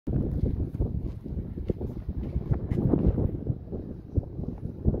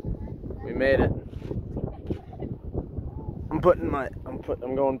made it. I'm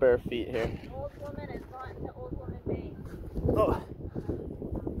going bare feet here. Old woman has gotten to Old Woman Bay. Oh,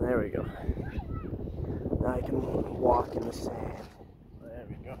 there we go. Now I can walk in the sand. There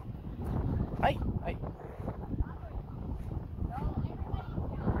we go. Hi, hi.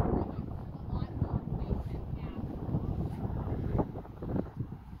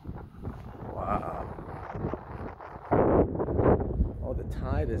 Wow. Oh, the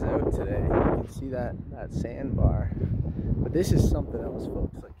tide is out today. You can see that sandbar. But this is something else,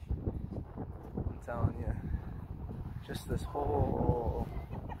 folks. Like, I'm telling you, just this whole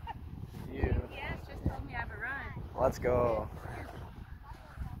view. Yes, just told me I have a run. Let's go.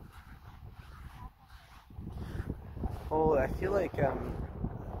 Oh, I feel like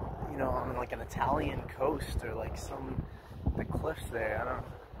you know, on like an Italian coast or like the cliffs there. I don't know.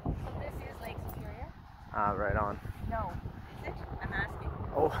 So this is Lake Superior? Ah, right on. No. Is it? I'm asking.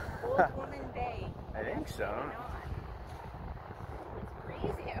 Oh. Old Woman Bay. I think so. It's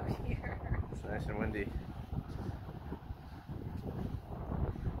crazy out here. It's nice and windy.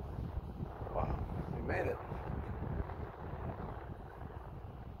 Wow, we made it.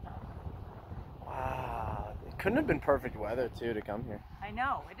 Wow, it couldn't have been perfect weather too to come here. I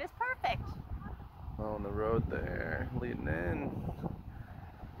know, it is perfect. Oh, on the road there, leading in.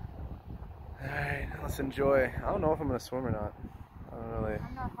 Alright, let's enjoy. I don't know if I'm gonna swim or not. I don't really.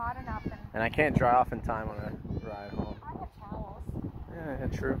 I'm not hot enough. And I can't dry off in time on a ride home. I have towels. Yeah,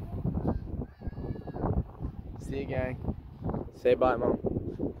 true. See you, gang. Say bye, Mom.